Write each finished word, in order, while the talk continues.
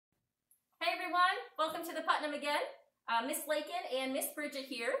everyone. Welcome to the Putnam again. Miss Lakin and Miss Bridget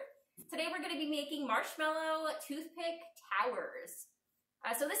here. Today we're going to be making marshmallow toothpick towers.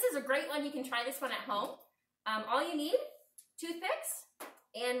 So this is a great one. You can try this one at home. All you need, toothpicks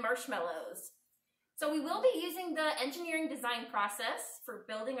and marshmallows. So we will be using the engineering design process for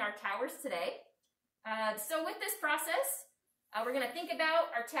building our towers today. So with this process, we're going to think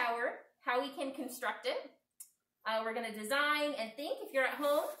about our tower, how we can construct it. We're going to design and think. If you're at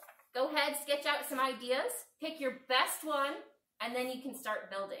home, go ahead, sketch out some ideas, pick your best one, and then you can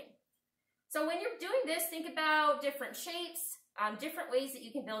start building. So when you're doing this, think about different shapes, different ways that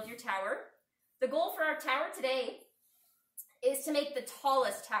you can build your tower. The goal for our tower today is to make the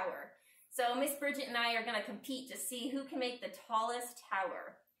tallest tower. So Miss Bridget and I are going to compete to see who can make the tallest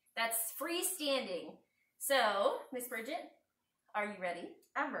tower. That's freestanding. So, Miss Bridget, are you ready?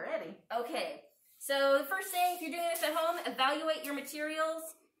 I'm ready. Okay. So the first thing, if you're doing this at home, evaluate your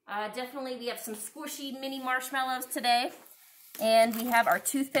materials. Definitely we have some squishy mini marshmallows today. And we have our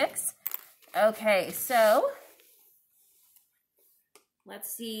toothpicks. Okay, so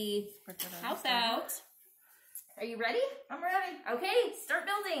let's see. How about, are you ready? I'm ready. Okay, start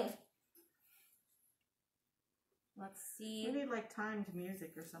building. Let's see. We need like timed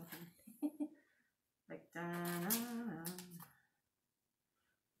music or something. Like da-na-na.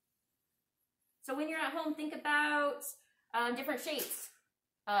 So when you're at home, think about different shapes,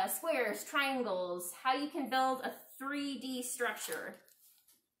 squares, triangles, how you can build a 3D structure.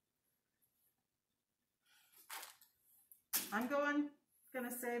 I'm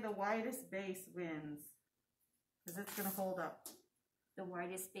gonna say the widest base wins, because it's gonna hold up. The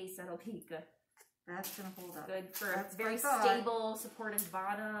widest base, that'll be good. That's gonna hold up. Good for That's a very my stable, supportive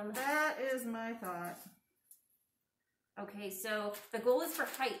bottom. That is my thought. Okay, so the goal is for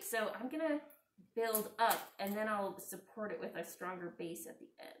height. So I'm gonna build up and then I'll support it with a stronger base at the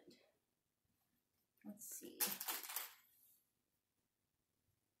end. Let's see.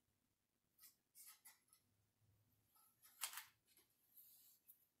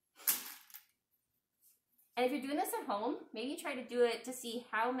 And if you're doing this at home, maybe try to do it to see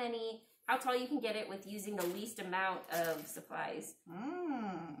how tall you can get it with using the least amount of supplies.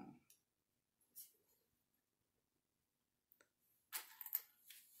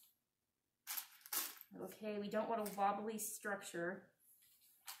 Okay, we don't want a wobbly structure.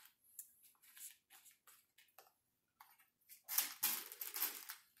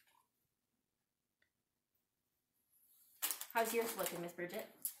 How's yours looking, Miss Bridget?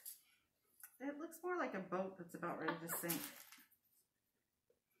 It looks more like a boat that's about ready to sink.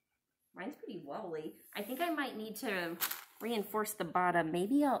 Mine's pretty wobbly. I think I might need to reinforce the bottom.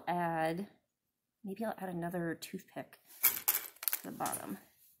 Maybe I'll add another toothpick to the bottom.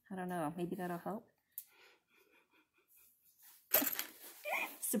 I don't know. Maybe that'll help.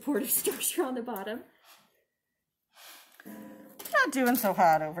 Supportive structure on the bottom. Not doing so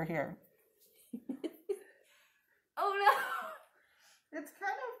hot over here. Oh no! It's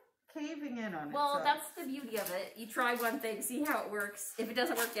kind of caving in on it. Well, that's the beauty of it. You try one thing, see how it works. If it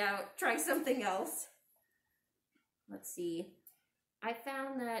doesn't work out, try something else. Let's see. I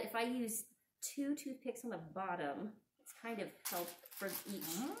found that if I use 2 toothpicks on the bottom, it's kind of help for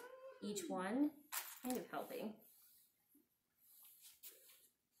each one. It's kind of helping.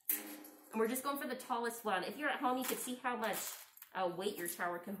 And we're just going for the tallest one. If you're at home, you could see how much weight your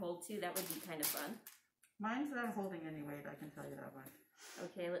tower can hold too. That would be kind of fun. Mine's not holding any weight, I can tell you that much.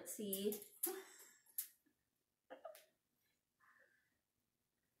 Okay, let's see.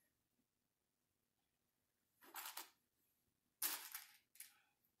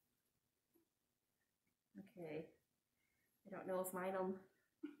 Okay. I don't know if mine will...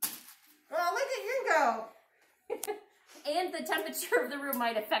 Oh, look at you go! And the temperature of the room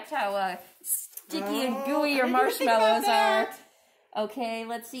might affect how sticky and gooey your marshmallows are. Okay,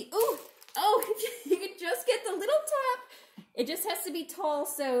 let's see. Ooh! Oh, you can just get the little top. It just has to be tall,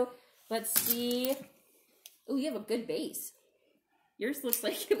 so let's see. Oh, you have a good base. Yours looks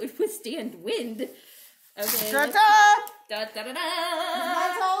like it would withstand wind. Okay. Da-da! Da-da-da-da!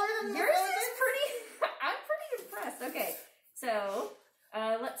 Mine's taller than yours is pretty... I'm pretty impressed. Okay, so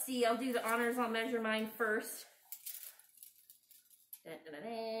let's see. I'll do the honors. I'll measure mine first.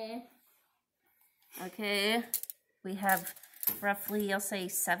 Da-da-da-da. Okay, we have roughly, I'll say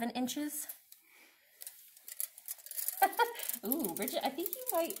 7 inches. Ooh, Bridget, I think you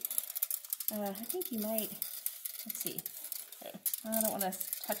might, let's see. I don't want to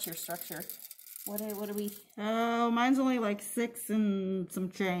touch your structure. What do we? Oh, mine's only like 6 and some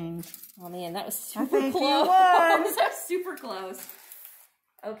change. Oh man, that was super close. That was super close.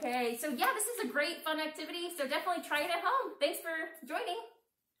 Okay, so yeah, this is a great fun activity. So definitely try it at home. Thanks for joining.